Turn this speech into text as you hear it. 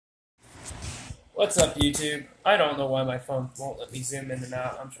What's up, YouTube? I don't know why my phone won't let me zoom in and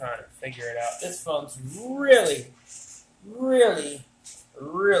out. I'm trying to figure it out. This phone's really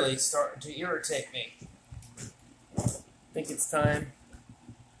starting to irritate me. I think it's time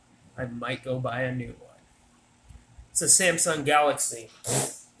I might go buy a new one. It's a Samsung Galaxy.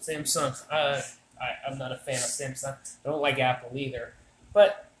 Samsung. I'm not a fan of Samsung. I don't like Apple either.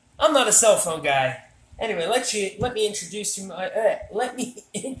 But I'm not a cell phone guy. Anyway, let me introduce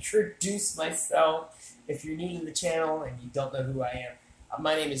myself. If you're new to the channel and you don't know who I am,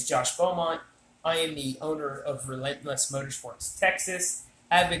 my name is Josh Beaumont. I am the owner of Relentless Motorsports Texas,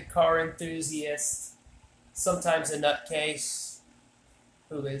 avid car enthusiast, sometimes a nutcase.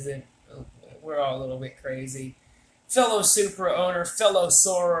 Who isn't? We're all a little bit crazy. Fellow Supra owner, fellow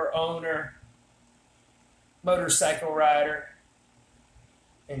Soarer owner, motorcycle rider,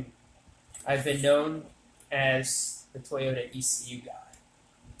 and I've been known as the Toyota ECU guy.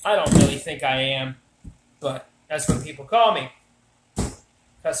 I don't really think I am, but that's what people call me.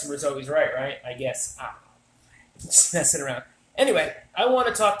 Customer's always right? I guess. Just messing around. Anyway, I want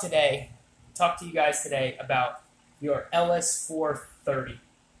to talk to you guys today about your LS430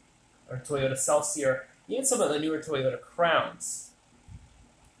 or Toyota Celsior, even some of the newer Toyota Crowns.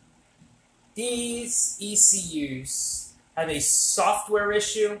 These ECUs have a software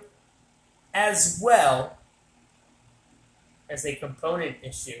issue as well as a component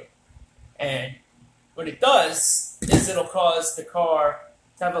issue. And what it does is it'll cause the car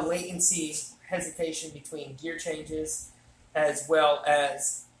to have a latency hesitation between gear changes, as well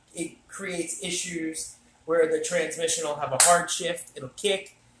as it creates issues where the transmission will have a hard shift, it'll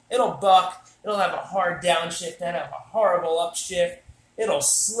kick, it'll buck, it'll have a hard downshift, and have a horrible upshift, it'll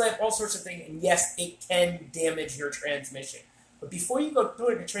slip, all sorts of things, and yes, it can damage your transmission. But before you go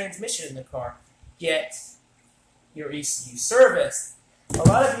put the transmission in the car, get your ECU serviced. A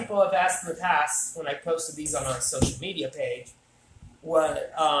lot of people have asked in the past, when I posted these on our social media page,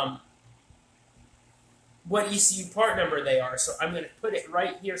 what ECU part number they are. So I'm going to put it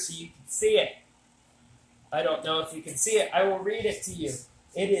right here so you can see it. I don't know if you can see it. I will read it to you.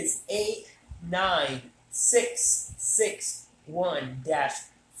 It is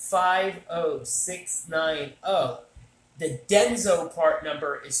 89661-50690. The Denso part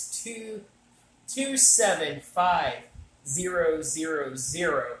number is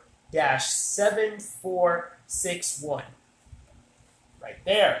 275-000-7461. Right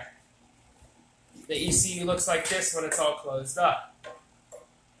there. The ECU looks like this when it's all closed up.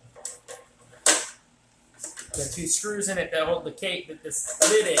 The two screws in it that hold the cake that this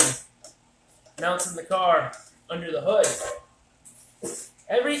lid in, mounts in the car under the hood.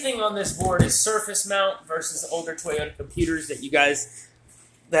 Everything on this board is surface mount versus older Toyota computers that you guys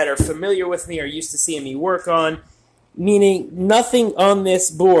that are familiar with me are used to seeing me work on, meaning nothing on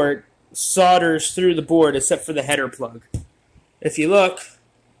this board solders through the board except for the header plug. If you look,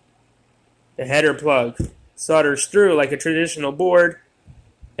 the header plug solders through like a traditional board,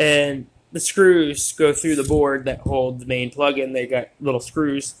 and the screws go through the board that hold the main plug in. They got little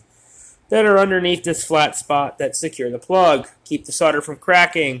screws that are underneath this flat spot that secure the plug, keep the solder from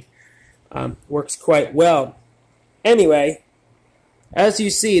cracking. Works quite well. Anyway, as you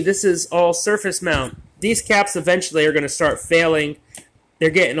see, this is all surface mount. These caps eventually are going to start failing. They're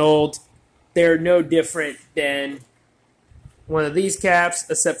getting old. They're no different than one of these caps,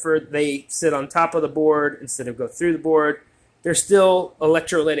 except for they sit on top of the board instead of go through the board. They're still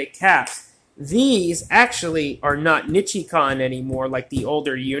electrolytic caps. These actually are not Nichicon anymore like the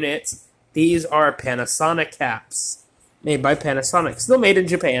older units. These are Panasonic caps, made by Panasonic, still made in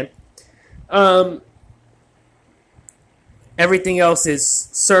Japan. Everything else is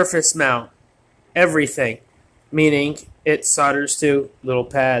surface mount, everything, meaning it solders to little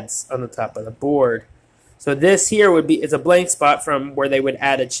pads on the top of the board. So this here is a blank spot from where they would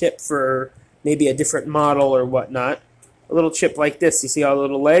add a chip for maybe a different model or whatnot. A little chip like this, you see all the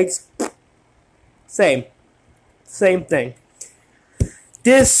little legs? Same thing.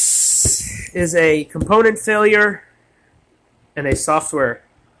 This is a component failure and a software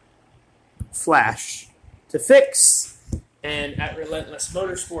flash to fix. And at Relentless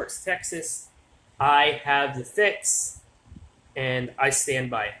Motorsports Texas, I have the fix, and I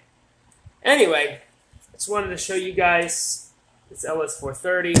stand by it. Anyway, just wanted to show you guys this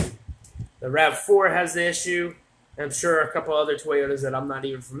LS430. The Rav4 has the issue. And I'm sure a couple other Toyotas that I'm not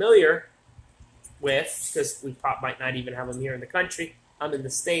even familiar with, because we might not even have them here in the country. I'm in the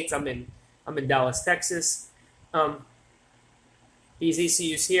States. I'm in Dallas, Texas. These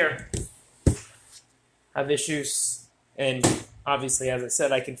ECUs here have issues, and obviously, as I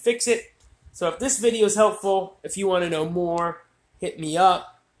said, I can fix it. So if this video is helpful, if you want to know more, hit me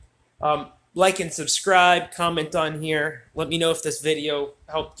up. like and subscribe, comment on here. Let me know if this video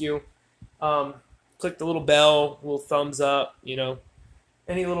helped you. Click the little bell, little thumbs up, you know.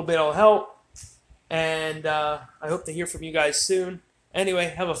 Any little bit will help. And I hope to hear from you guys soon. Anyway,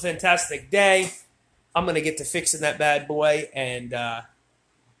 have a fantastic day. I'm going to get to fixing that bad boy. And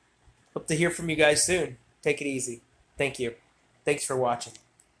hope to hear from you guys soon. Take it easy. Thank you. Thanks for watching.